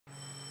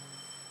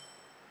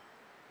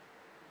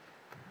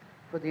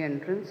For the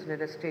entrance, let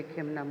us take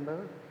hymn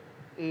number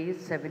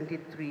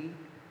A73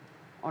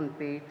 on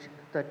page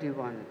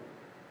 31.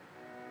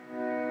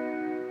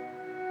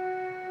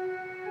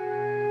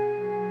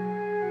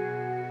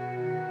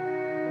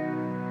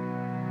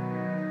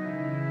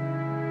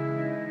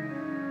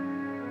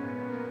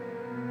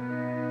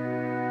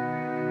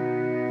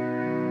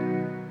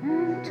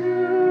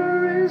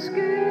 Enter his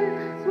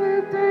gates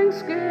with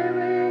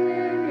thanksgiving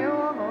in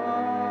your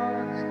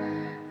hearts.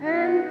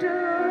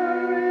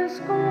 Enter his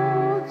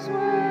courts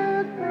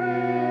with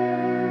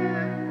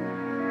prayer.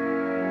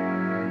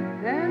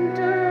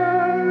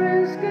 Enter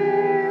his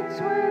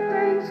gates with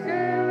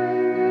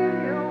thanksgiving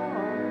in your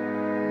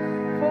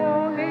heart.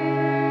 For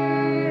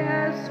he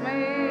has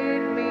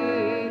made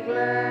me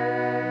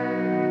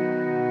glad.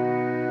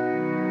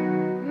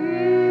 He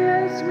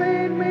has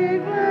made me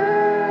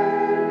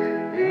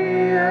glad. He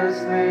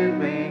has made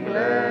me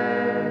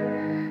glad.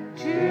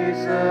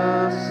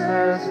 Jesus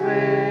has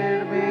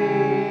made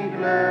me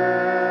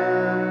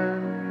glad.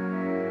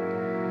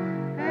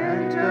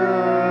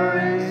 Enter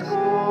his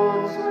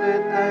courts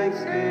with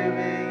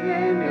thanksgiving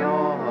in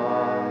your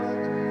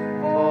heart,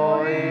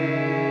 for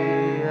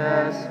he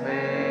has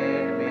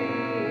made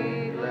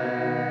me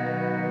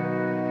glad.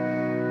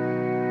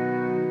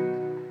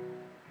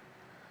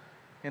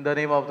 In the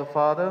name of the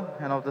Father,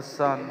 and of the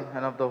Son,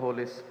 and of the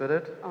Holy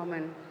Spirit.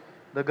 Amen.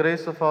 The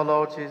grace of our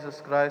Lord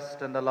Jesus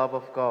Christ, and the love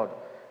of God,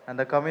 and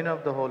the communion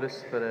of the Holy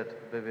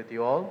Spirit be with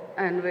you all.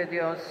 And with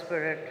your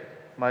spirit.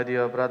 My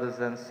dear brothers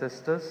and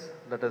sisters,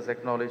 let us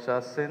acknowledge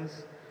our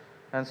sins,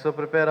 and so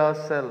prepare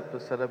ourselves to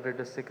celebrate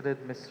the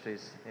sacred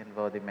mysteries in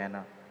worthy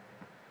manner.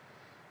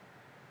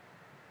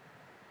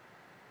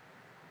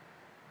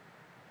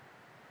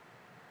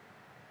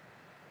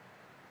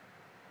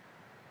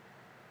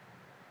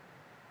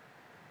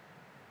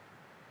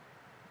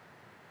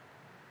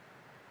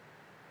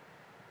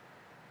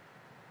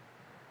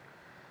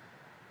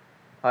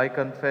 I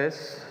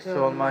confess to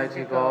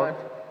Almighty God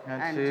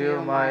and to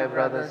you, my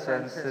brothers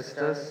and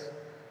sisters,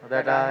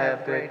 that I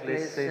have greatly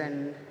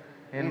sinned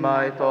in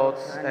my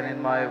thoughts and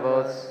in my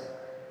words,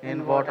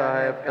 in what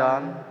I have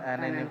done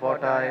and in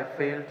what I have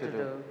failed to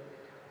do.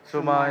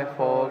 Through my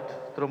fault,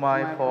 through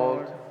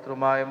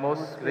my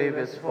most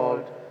grievous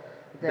fault.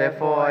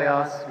 Therefore I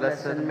ask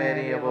Blessed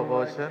Mary, ever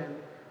Virgin,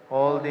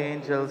 all the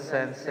angels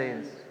and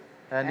saints,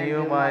 and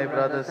you, my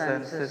brothers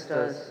and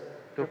sisters,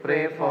 to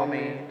pray for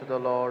me to the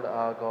Lord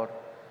our God.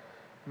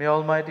 May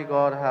Almighty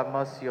God have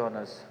mercy on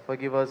us,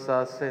 forgive us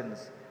our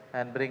sins,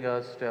 and bring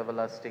us to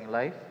everlasting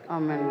life.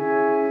 Amen.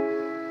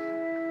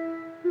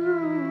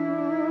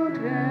 Lord,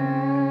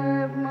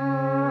 have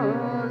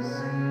mercy.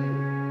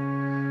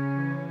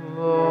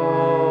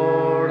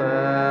 Lord,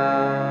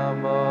 have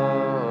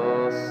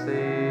mercy.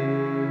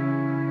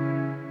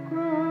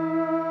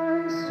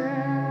 Christ,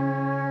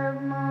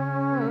 have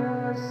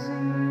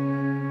mercy.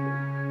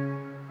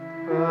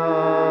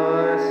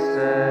 Christ,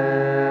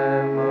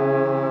 have mercy.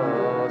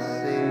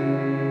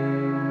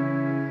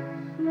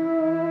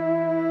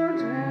 Lord,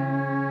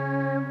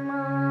 have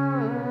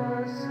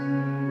mercy.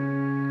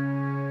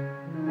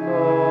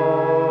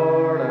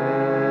 Lord,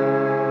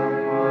 have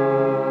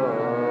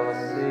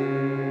mercy.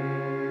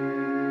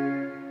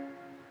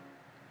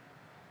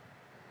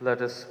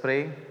 Let us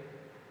pray.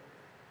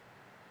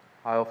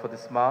 I offer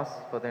this Mass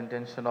for the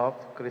intention of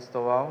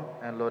Cristovão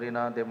and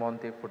Lorena de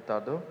Monte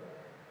Furtado.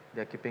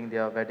 They are keeping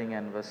their wedding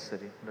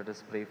anniversary. Let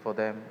us pray for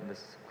them in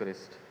this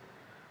Eucharist.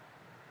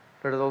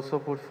 Let us also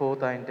put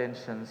forth our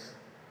intentions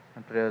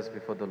and prayers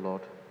before the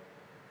Lord.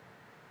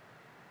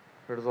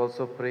 Let us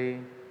also pray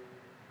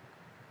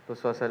those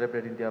who are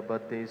celebrating their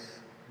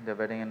birthdays, their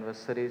wedding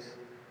anniversaries,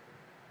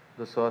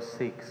 those who are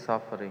sick,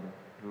 suffering,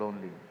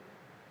 lonely,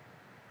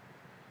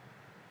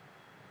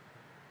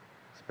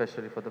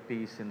 especially for the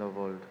peace in the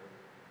world.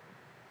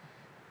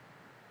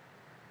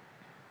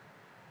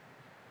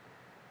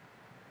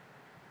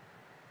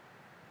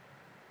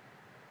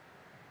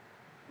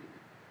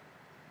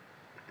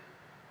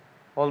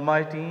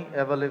 Almighty,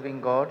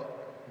 ever-living God,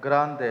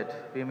 grant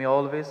that we may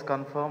always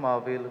conform our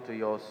will to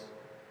yours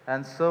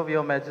and serve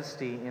your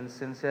majesty in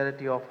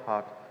sincerity of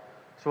heart,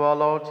 through our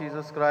Lord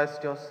Jesus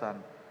Christ, your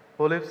Son,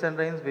 who lives and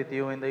reigns with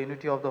you in the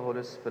unity of the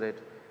Holy Spirit,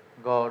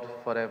 God,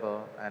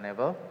 forever and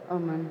ever.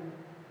 Amen.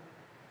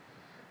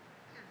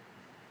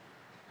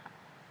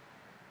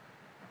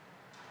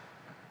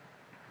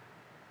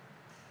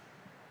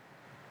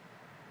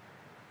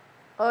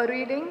 A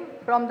reading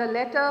from the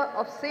letter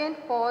of St.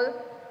 Paul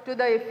to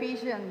the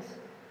Ephesians.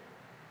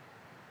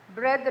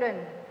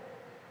 Brethren,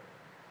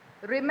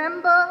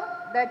 remember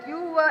that you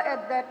were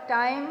at that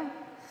time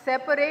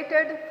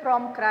separated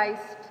from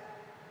Christ,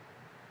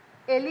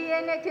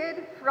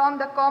 alienated from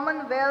the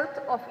commonwealth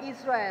of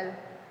Israel,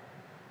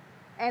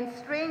 and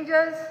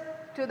strangers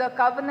to the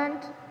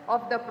covenant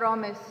of the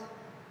promise,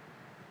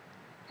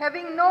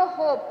 having no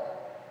hope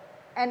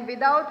and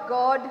without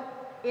God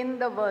in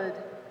the world.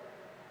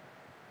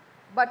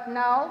 But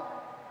now,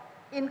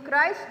 in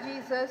Christ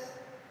Jesus,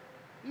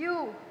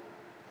 you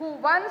who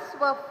once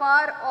were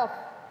far off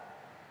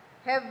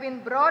have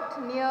been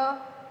brought near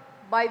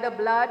by the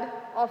blood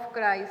of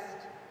Christ.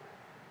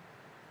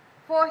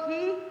 For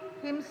he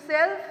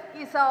himself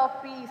is our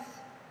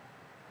peace,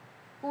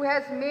 who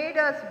has made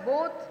us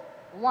both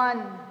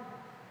one,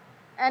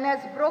 and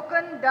has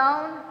broken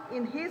down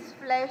in his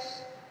flesh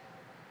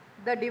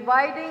the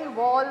dividing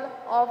wall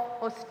of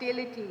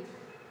hostility,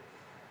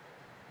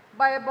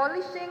 by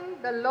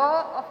abolishing the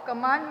law of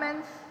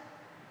commandments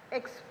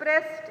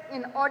expressed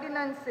in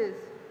ordinances,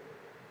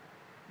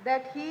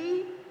 that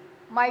he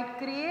might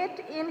create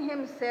in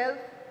himself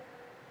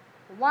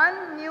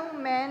one new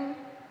man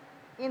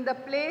in the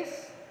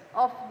place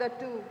of the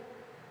two,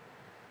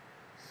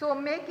 so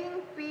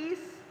making peace,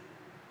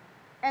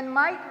 and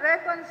might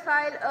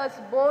reconcile us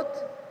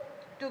both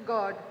to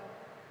God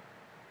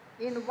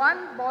in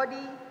one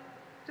body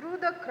through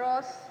the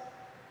cross,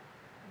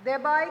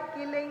 thereby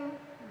killing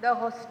the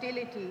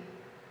hostility.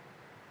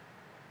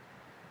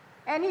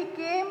 And he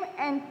came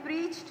and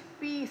preached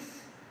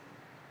peace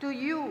to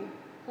you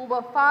who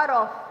were far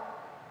off,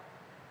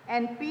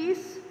 and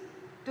peace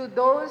to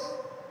those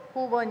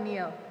who were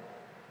near.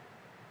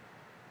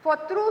 For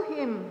through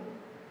him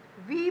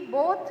we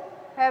both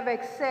have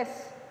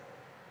access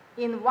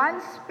in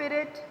one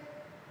Spirit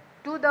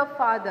to the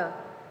Father.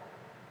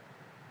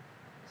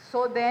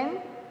 So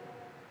then,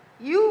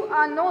 you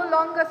are no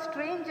longer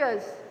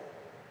strangers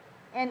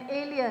and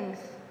aliens,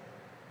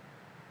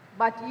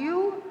 but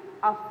you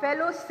are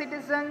fellow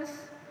citizens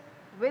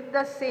with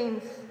the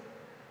saints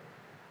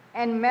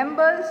and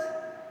members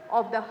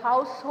of the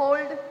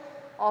household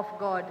of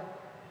God,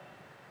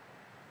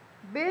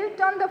 built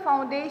on the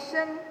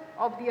foundation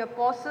of the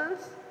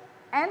apostles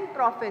and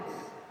prophets,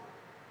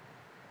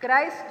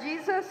 Christ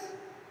Jesus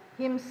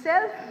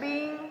himself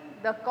being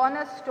the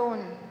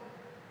cornerstone,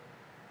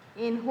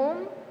 in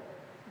whom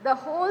the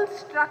whole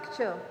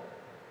structure,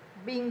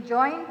 being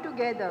joined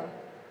together,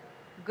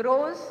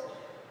 grows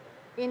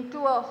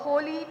into a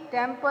holy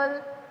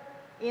temple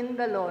in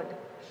the Lord.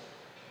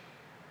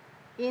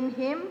 In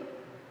him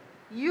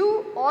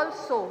you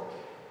also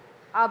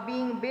are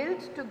being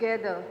built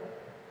together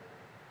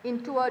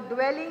into a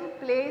dwelling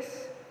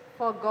place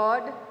for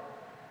God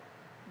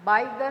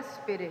by the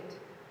Spirit.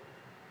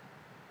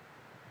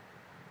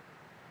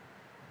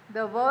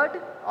 The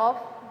word of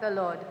the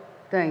Lord.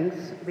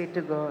 Thanks be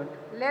to God.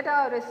 Let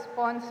our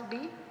response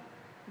be,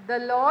 the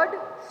Lord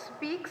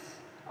speaks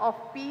of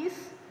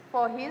peace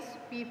for his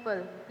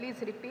people.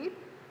 Please repeat.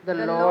 The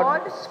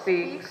Lord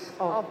speaks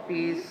of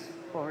peace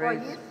for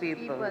his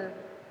people.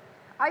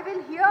 I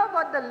will hear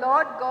what the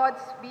Lord God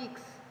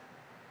speaks.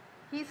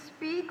 He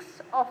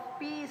speaks of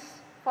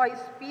peace for his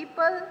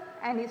people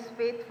and his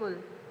faithful.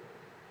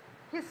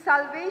 His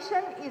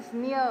salvation is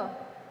near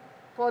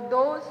for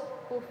those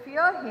who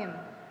fear him,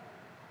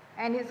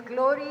 and his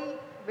glory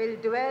will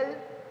dwell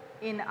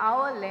in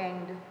our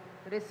land.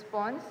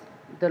 Response.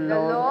 The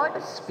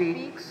Lord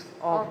speaks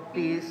of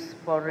peace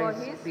for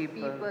his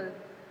people.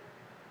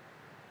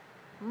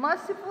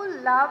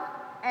 Merciful love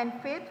and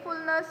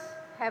faithfulness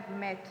have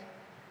met.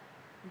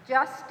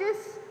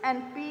 Justice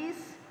and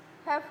peace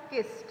have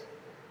kissed.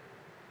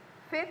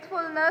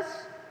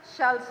 Faithfulness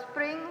shall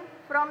spring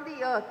from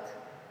the earth,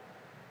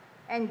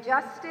 and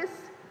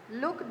justice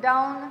look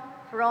down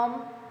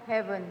from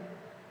heaven.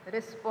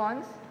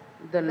 Response.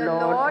 The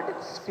Lord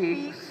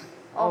speaks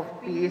of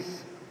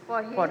peace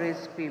for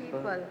his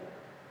people.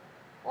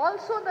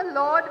 Also the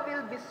Lord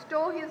will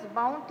bestow his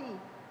bounty,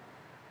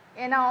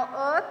 and our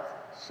earth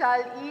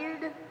shall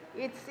yield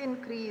its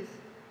increase.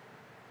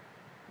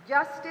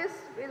 Justice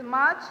will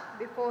march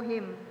before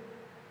him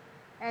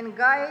and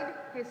guide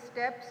his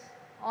steps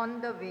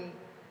on the way.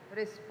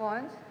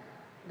 Response.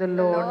 The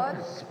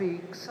Lord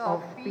speaks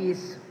of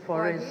peace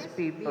for his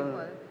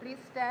people. Please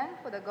stand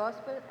for the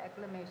gospel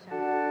acclamation.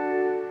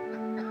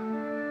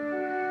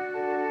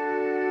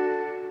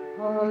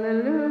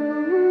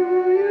 Hallelujah.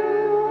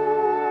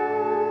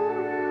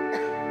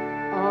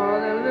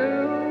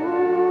 Hallelujah.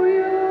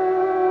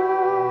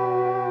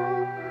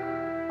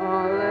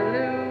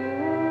 Hallelujah.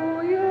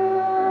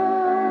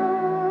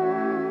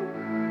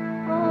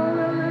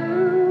 Hallelujah.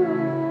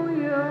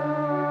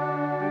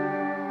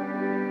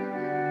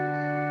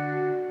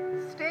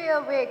 Stay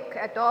awake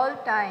at all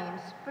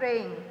times,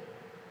 praying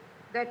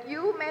that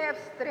you may have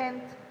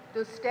strength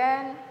to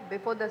stand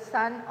before the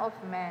Son of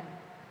Man.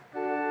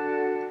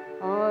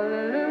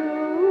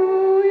 Hallelujah.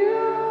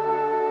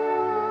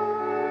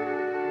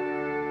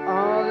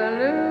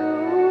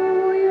 Hallelujah.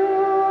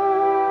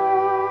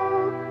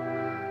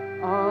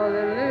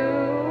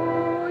 Hallelujah.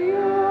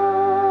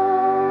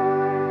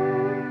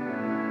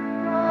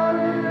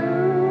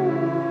 Hallelujah.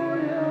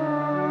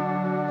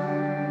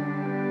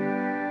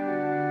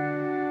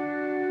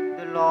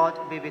 The Lord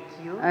be with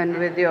you. And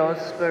with your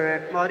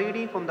spirit. A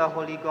reading from the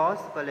Holy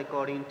Gospel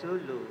according to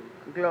Luke.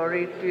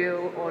 Glory to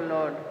you, O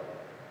Lord.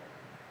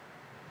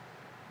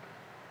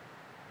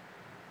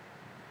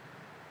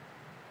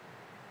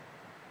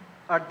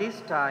 At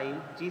this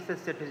time,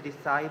 Jesus said to his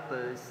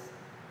disciples,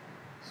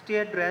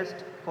 "Stay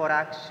dressed for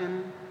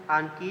action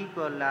and keep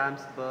your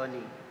lamps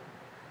burning,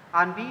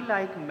 and be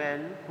like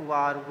men who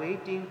are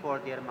waiting for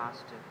their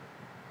master,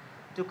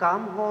 to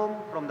come home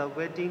from the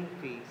wedding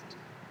feast,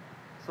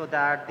 so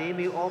that they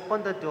may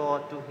open the door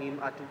to him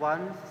at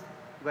once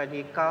when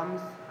he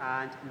comes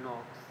and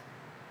knocks.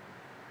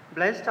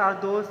 Blessed are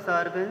those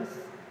servants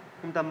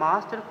whom the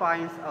master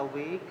finds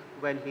awake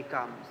when he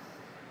comes.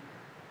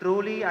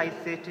 Truly I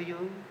say to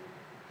you,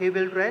 he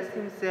will dress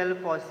himself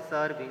for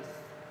service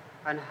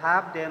and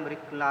have them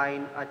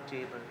recline at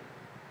table,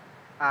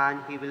 and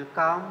he will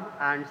come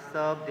and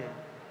serve them.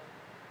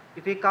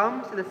 If he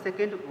comes in the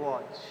second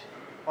watch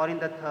or in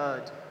the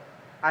third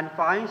and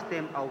finds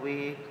them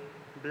awake,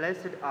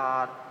 blessed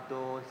are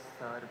those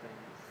servants.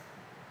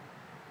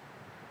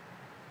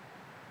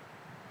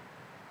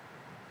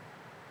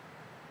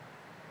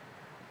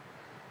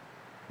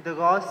 The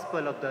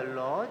Gospel of the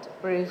Lord.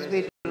 Praise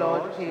be to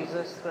Lord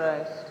Jesus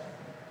Christ.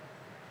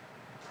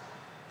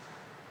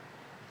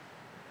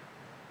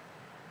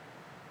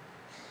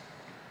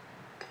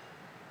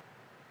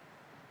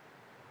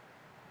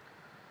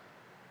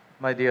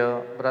 My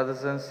dear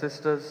brothers and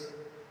sisters,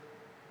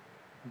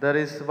 there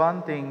is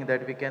one thing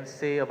that we can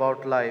say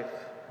about life,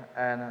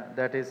 and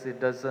that is it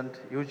doesn't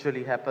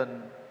usually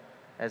happen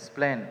as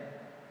planned.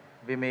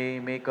 We may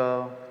make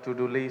a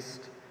to-do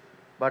list,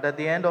 but at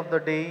the end of the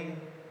day,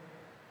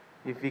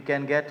 if we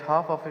can get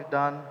half of it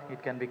done,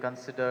 it can be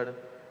considered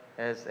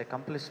as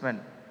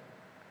accomplishment.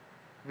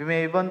 We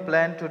may even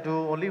plan to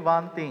do only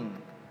one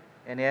thing,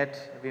 and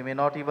yet we may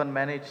not even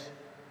manage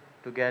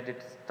to get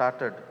it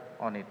started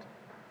on it.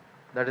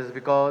 That is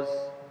because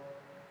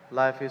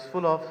life is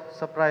full of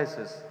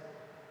surprises,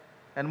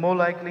 and more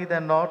likely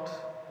than not,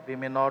 we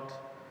may not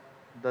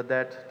be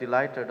that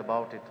delighted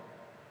about it.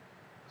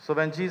 So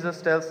when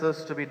Jesus tells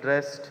us to be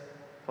dressed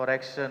for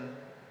action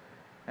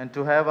and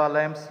to have our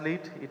lamps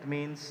lit, it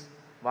means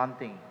one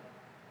thing,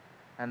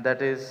 and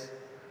that is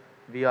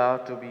we are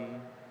to be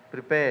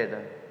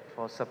prepared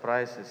for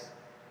surprises.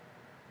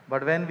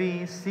 But when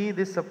we see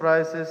these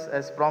surprises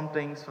as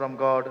promptings from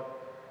God,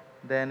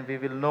 then we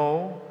will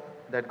know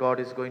that God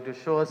is going to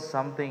show us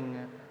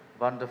something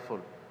wonderful.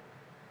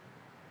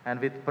 And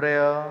with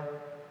prayer,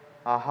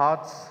 our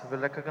hearts will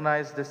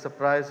recognize these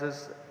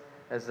surprises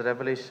as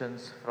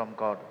revelations from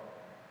God.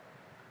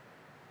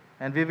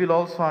 And we will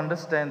also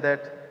understand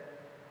that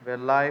where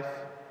life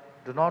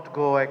do not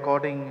go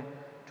according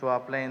to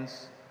our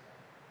plans,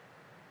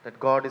 that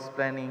God is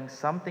planning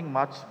something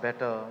much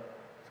better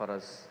for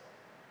us.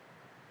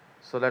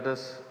 So let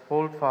us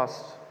hold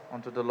fast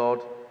onto the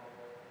Lord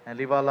and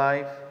live our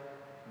life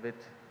with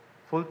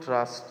full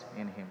trust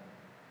in Him.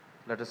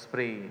 Let us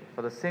pray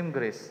for the same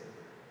grace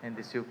in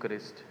this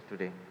Eucharist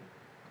today.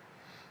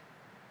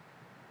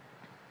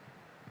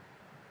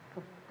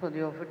 For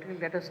the offertory,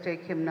 let us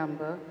take hymn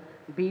number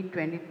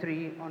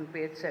B23 on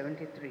page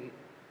 73.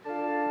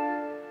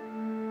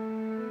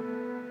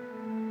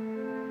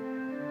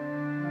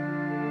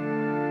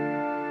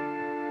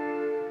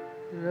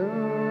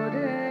 Lord,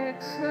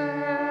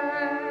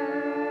 accept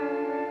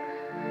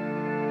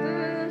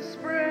this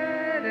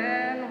bread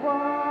and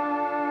wine.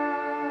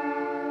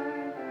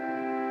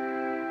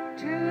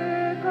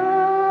 Take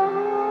our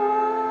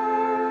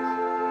hearts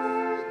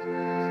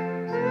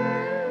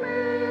and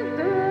make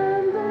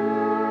them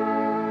thine.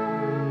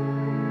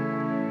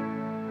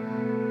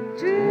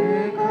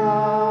 Take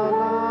our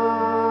love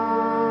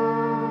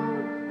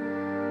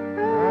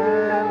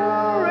and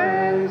our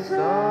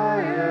anxiety.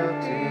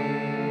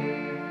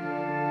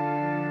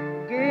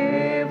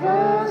 Give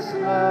us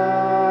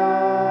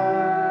life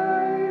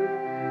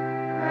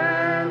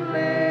and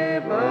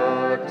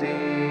liberty.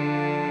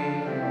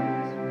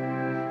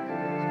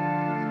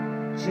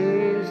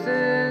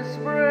 Jesus,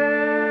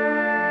 bread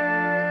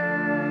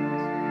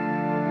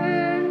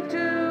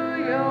into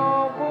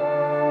your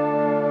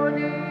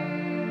body,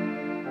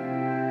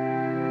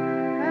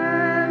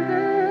 and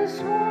this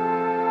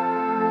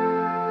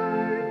wine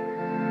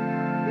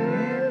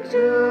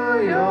into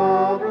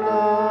your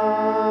blood.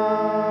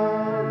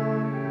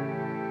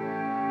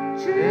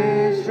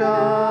 Change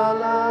our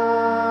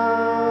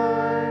lives,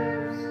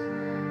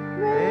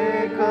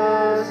 make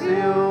us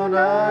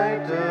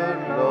united,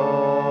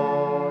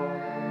 Lord,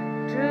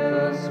 to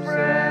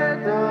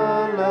spread the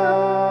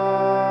love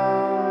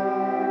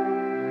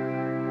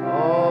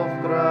of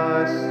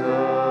Christ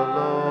the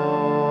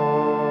Lord.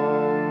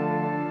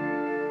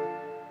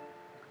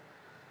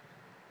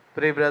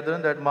 Pray,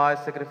 brethren, that my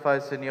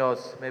sacrifice and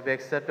yours may be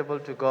acceptable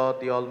to God,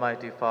 the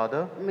Almighty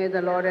Father. May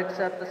the Lord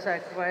accept the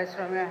sacrifice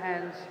from your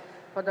hands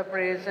for the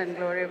praise and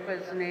glory of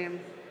his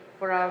name,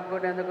 for our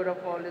good and the good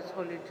of all his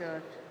holy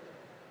church.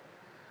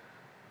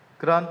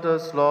 Grant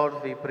us, Lord,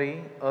 we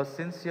pray, a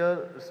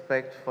sincere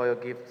respect for your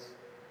gifts,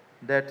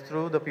 that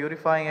through the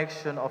purifying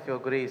action of your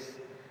grace,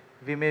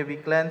 we may be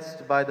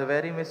cleansed by the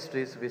very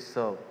mysteries we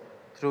serve.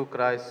 Through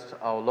Christ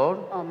our Lord.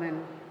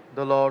 Amen.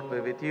 The Lord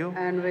be with you.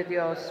 And with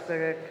your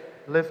spirit,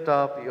 Lift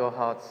up your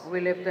hearts.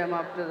 we lift them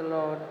up to the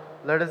Lord.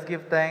 Let us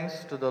give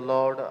thanks to the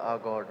Lord our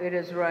God. It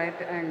is right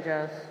and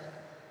just.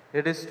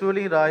 It is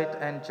truly right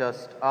and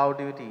just, our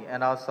duty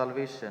and our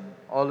salvation,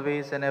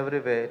 always and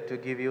everywhere to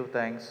give you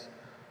thanks,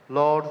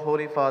 Lord,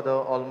 Holy Father,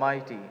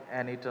 Almighty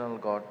and Eternal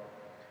God.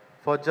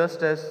 For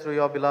just as through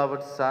your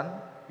beloved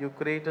Son you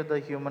created the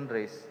human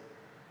race,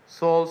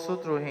 so also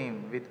through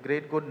him, with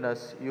great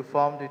goodness, you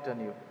formed it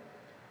anew.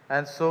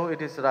 And so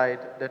it is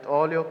right that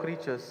all your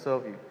creatures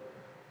serve you.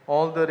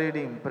 All the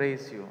redeemed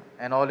praise you,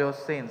 and all your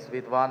saints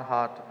with one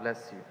heart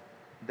bless you.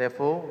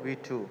 Therefore, we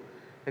too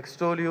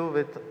extol you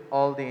with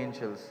all the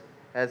angels,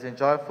 as in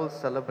joyful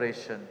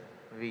celebration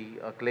we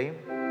acclaim.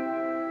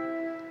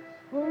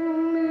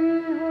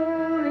 Holy,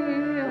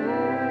 holy,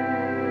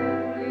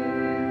 holy,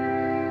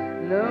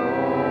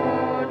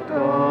 Lord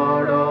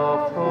God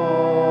of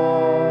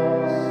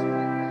hosts,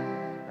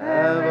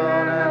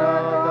 heaven and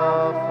earth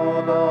are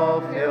full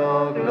of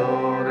your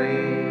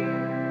glory.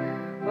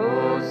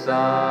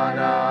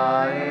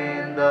 Hosanna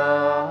in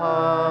the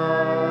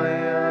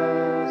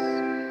highest.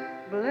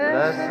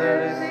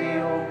 Blessed is he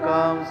who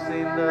comes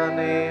in the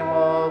name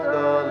of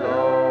the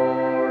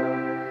Lord.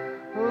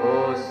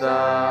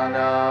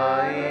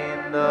 Hosanna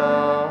in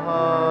the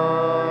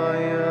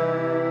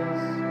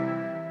highest.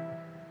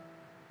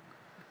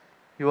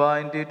 You are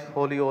indeed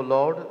holy, O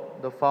Lord,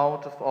 the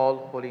fount of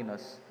all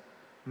holiness.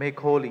 Make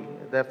holy,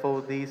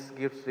 therefore, these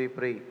gifts, we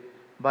pray,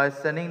 by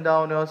sending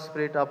down your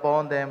Spirit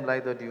upon them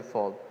like the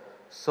dewfall,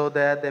 so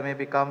that they may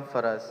become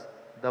for us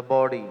the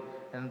body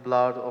and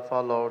blood of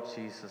our Lord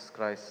Jesus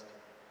Christ.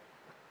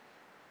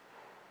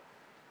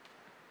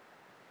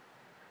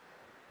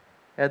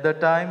 At the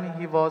time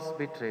he was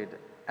betrayed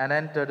and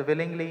entered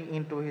willingly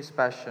into his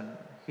passion,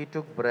 he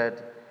took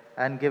bread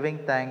and giving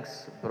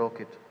thanks broke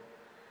it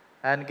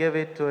and gave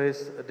it to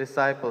his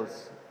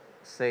disciples,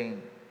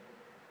 saying,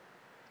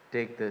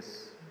 "Take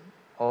this,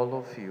 all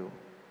of you,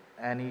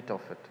 and eat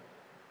of it,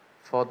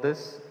 for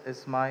this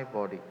is my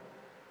body,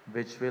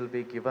 which will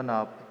be given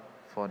up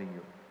for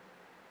you."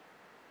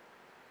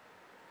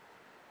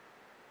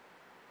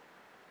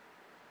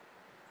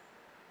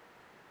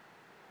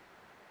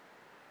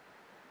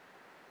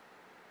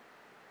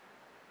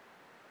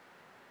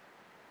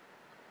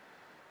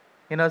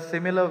 In a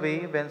similar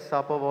way, when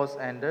supper was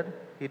ended,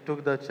 he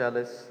took the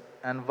chalice,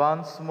 and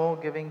once more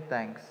giving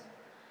thanks,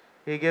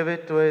 he gave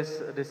it to his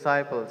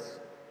disciples,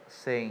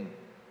 saying,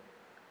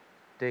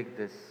 "Take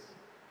this,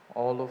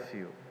 all of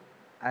you,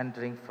 and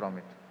drink from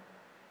it.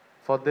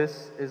 For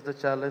this is the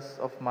chalice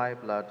of my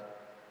blood,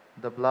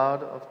 the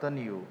blood of the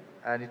new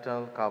and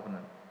eternal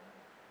covenant,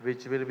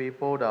 which will be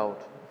poured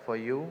out for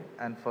you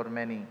and for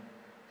many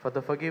for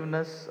the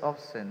forgiveness of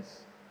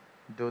sins.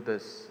 Do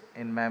this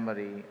in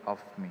memory of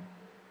me."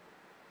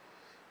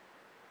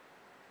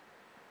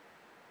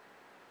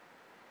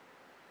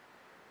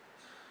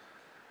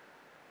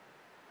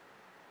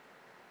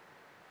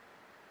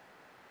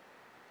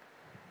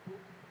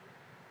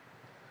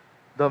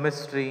 The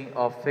mystery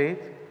of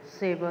faith.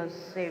 Save us,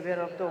 Savior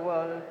of the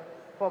world,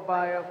 for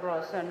by your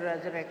cross and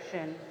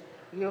resurrection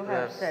you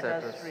have set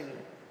us free.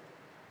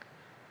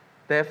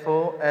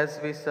 Therefore, as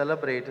we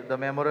celebrate the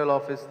memorial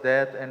of his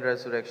death and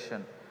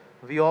resurrection,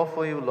 we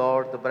offer you,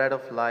 Lord, the bread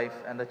of life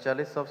and the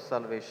chalice of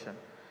salvation,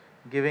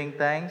 giving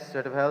thanks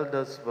that have held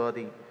us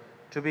worthy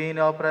to be in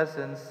your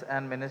presence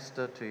and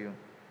minister to you.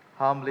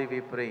 Humbly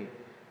we pray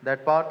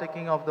that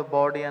partaking of the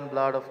body and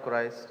blood of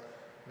Christ,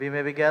 we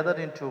may be gathered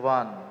into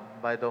one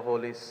by the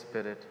Holy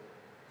Spirit.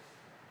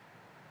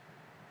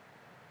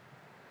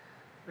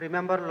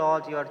 Remember,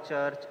 Lord, your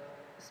church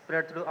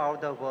spread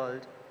throughout the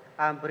world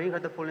and bring her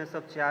the fullness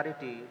of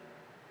charity,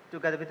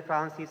 together with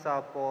Francis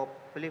our Pope,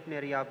 Philip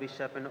Neri our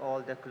Bishop, and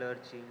all the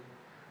clergy.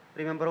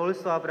 Remember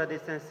also our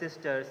brothers and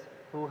sisters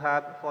who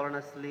have fallen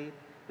asleep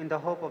in the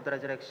hope of the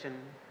resurrection,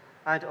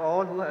 and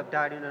all who have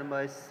died in your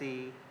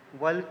mercy.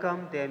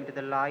 Welcome them to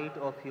the light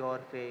of your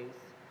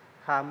face.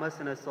 Have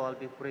mercy on us all,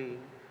 we pray,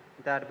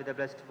 that with the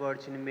Blessed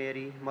Virgin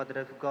Mary, Mother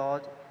of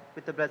God,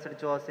 with the Blessed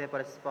Joseph,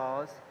 our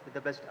spouse, with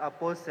the blessed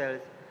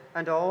apostles,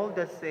 and all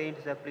the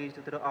saints who have pleased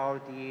you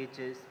throughout the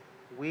ages,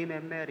 we may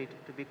merit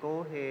to be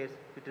co-heirs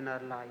with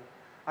eternal life.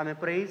 I may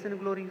praise and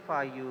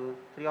glorify you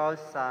through your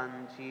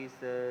Son,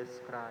 Jesus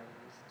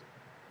Christ.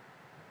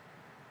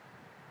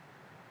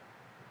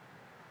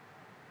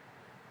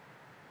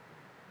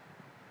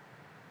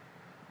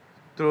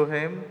 Through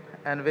him,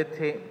 and with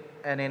him,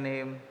 and in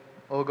him,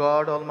 O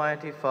God,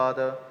 Almighty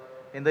Father,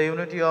 in the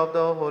unity of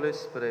the Holy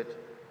Spirit,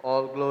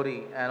 all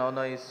glory and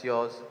honor is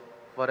yours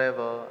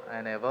forever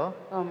and ever.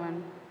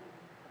 Amen.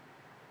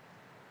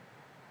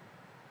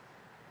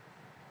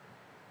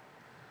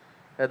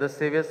 At the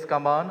Saviour's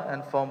command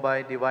and formed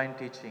by divine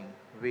teaching,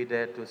 we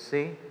dare to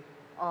say,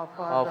 Our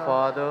Our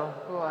Father,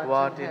 who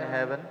art in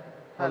heaven,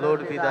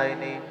 hallowed be thy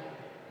name.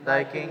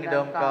 Thy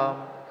kingdom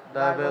come,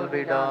 thy will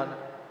be done,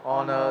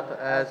 on earth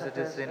as it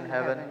is in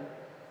heaven.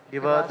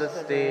 Give us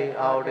this day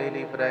our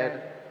daily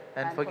bread,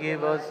 and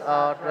forgive us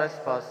our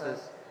trespasses,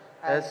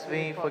 as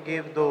we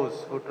forgive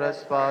those who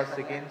trespass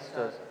against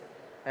us.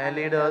 And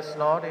lead us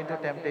not into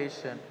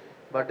temptation,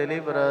 but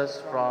deliver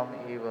us from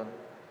evil.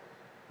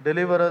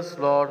 Deliver us,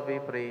 Lord, we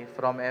pray,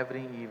 from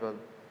every evil.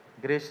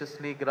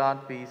 Graciously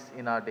grant peace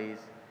in our days,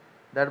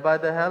 that by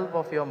the help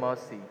of your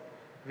mercy,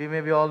 we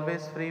may be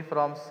always free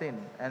from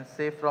sin and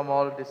safe from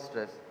all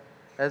distress,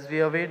 as we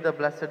await the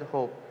blessed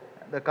hope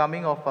the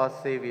coming of our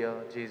Savior,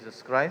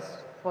 Jesus Christ.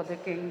 For the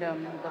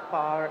kingdom, the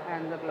power,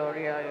 and the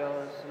glory are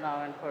yours,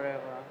 now and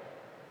forever.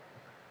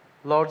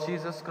 Lord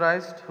Jesus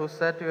Christ, who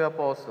said to your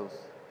apostles,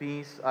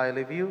 "Peace I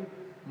leave you,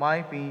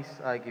 my peace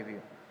I give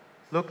you,"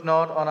 look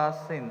not on our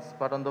sins,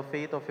 but on the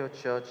faith of your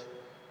church,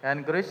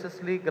 and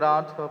graciously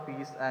grant her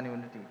peace and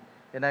unity,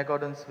 in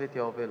accordance with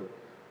your will,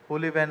 who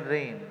live and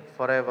reign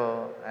forever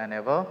and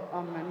ever.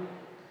 Amen.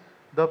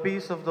 The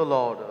peace of the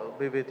Lord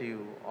be with you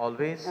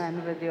always.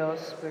 And with your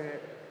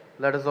spirit.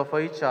 Let us offer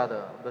each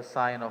other the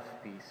sign of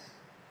peace.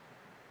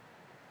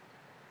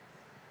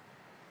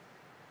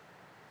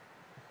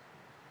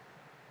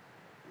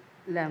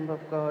 Lamb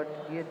of God,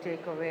 you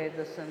take away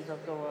the sins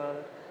of the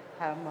world,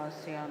 have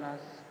mercy on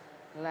us.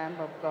 Lamb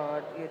of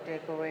God, you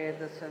take away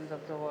the sins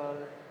of the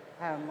world,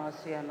 have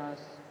mercy on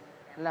us.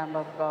 Lamb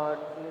of God,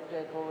 you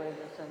take away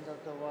the sins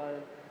of the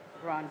world,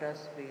 grant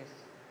us peace.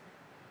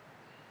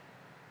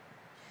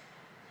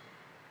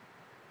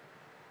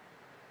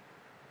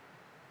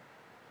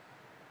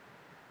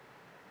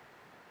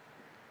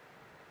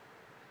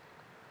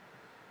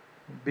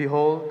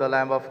 Behold the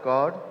Lamb of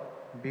God,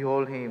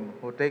 behold him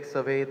who takes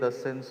away the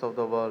sins of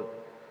the world.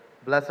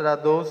 Blessed are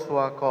those who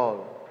are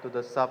called to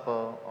the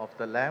supper of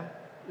the Lamb.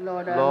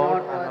 Lord, I'm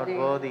not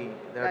worthy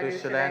that you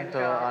shall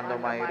enter under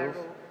my roof,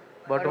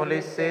 but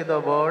only say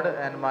the word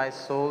and my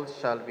soul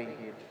shall be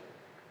healed.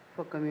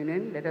 For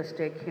communion, let us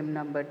take hymn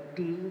number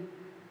D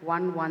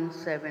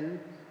 117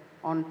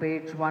 on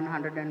page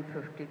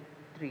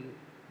 153.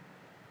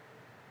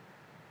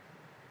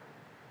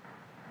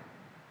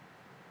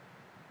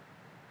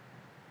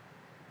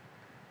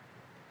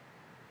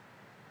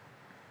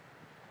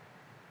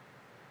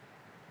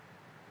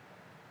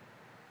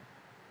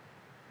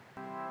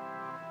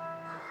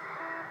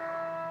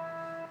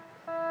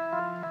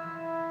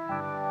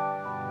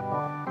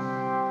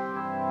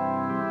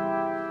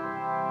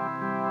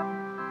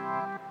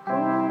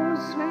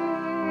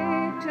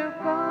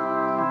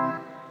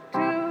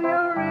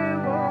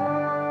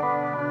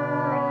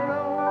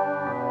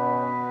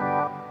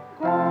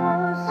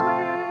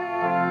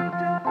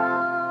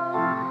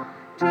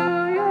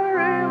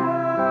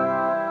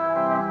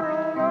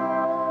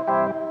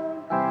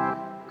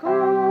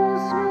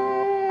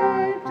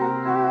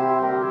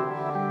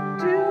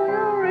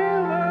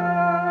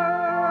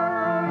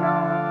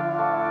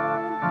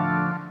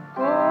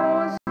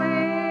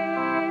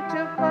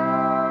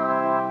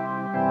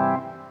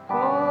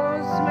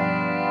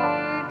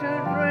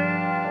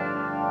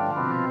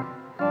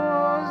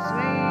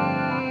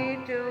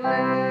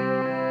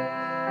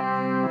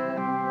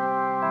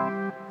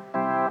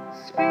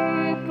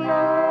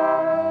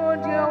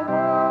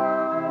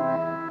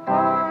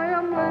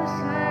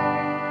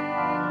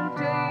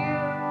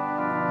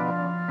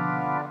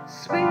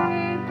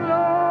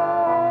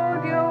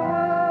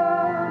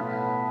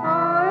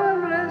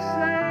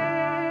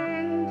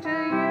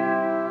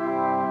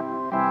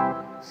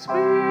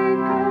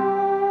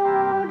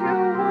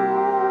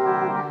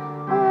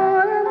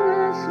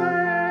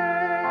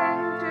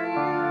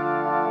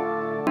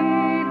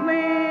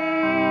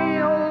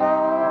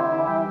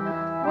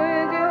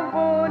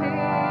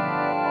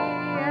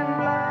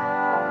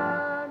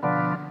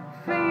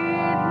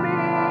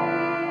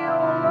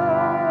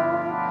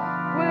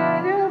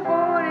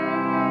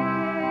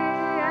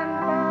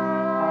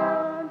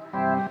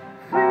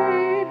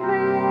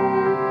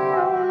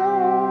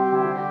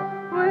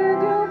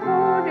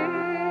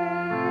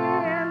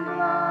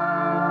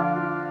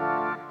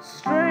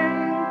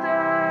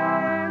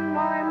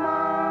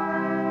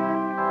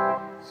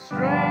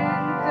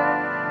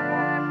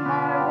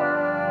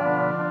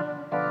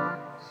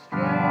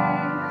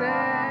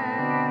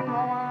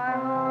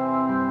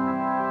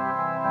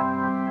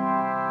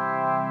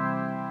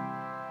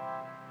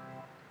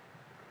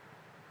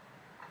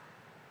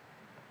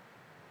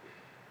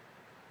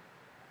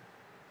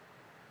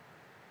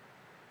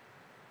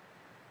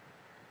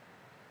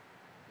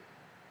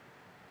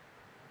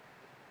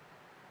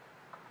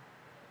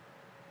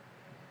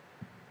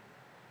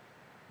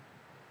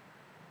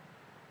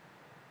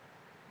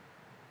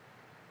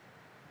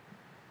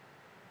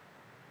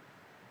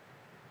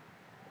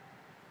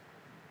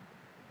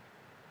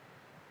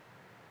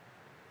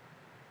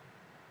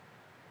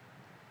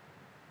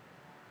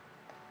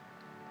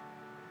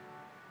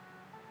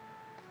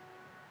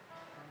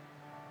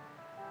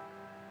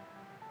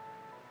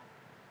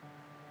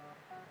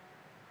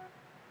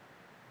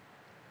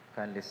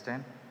 Kindly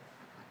stand.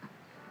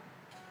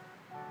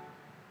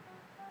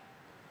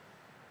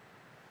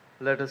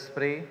 Let us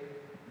pray.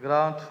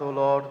 Grant, O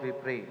Lord, we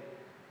pray,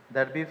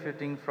 that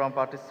befitting from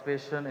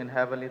participation in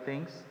heavenly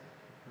things,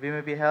 we may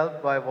be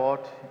helped by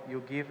what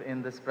you give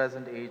in this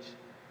present age,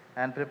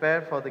 and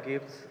prepare for the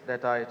gifts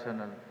that are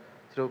eternal.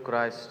 Through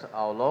Christ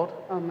our Lord.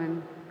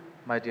 Amen.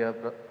 My dear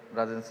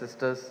brothers and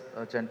sisters,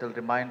 a gentle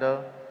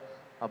reminder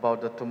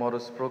about the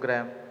tomorrow's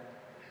program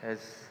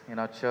is in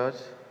our church.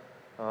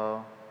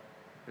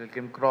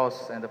 Pilgrim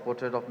Cross and the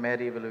Portrait of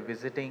Mary will be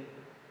visiting.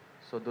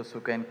 So those who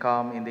can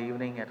come in the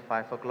evening at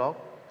 5 o'clock,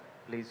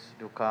 please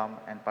do come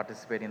and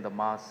participate in the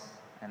Mass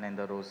and in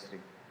the Rosary.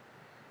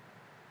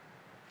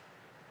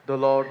 The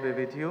Lord be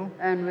with you.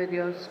 And with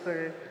your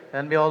spirit.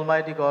 And may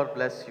Almighty God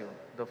bless you,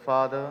 the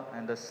Father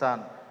and the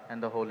Son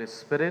and the Holy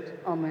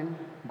Spirit. Amen.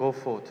 Go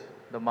forth.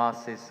 The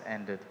Mass is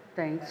ended.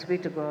 Thanks be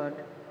to God.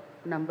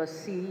 Number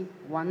C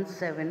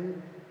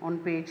 17 on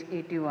page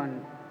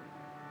 81.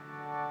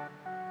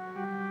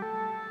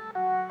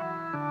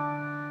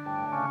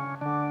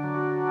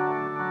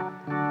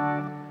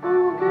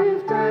 Oh,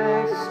 give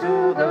thanks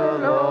to the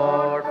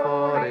Lord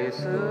for His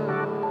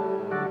good.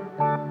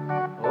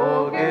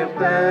 Oh, give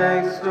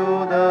thanks to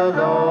the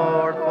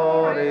Lord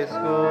for His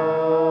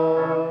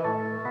good.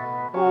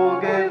 Oh,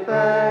 give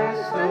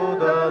thanks to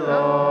the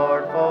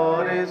Lord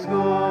for His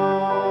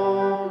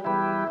good.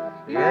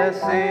 Yes,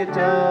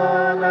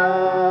 eternal.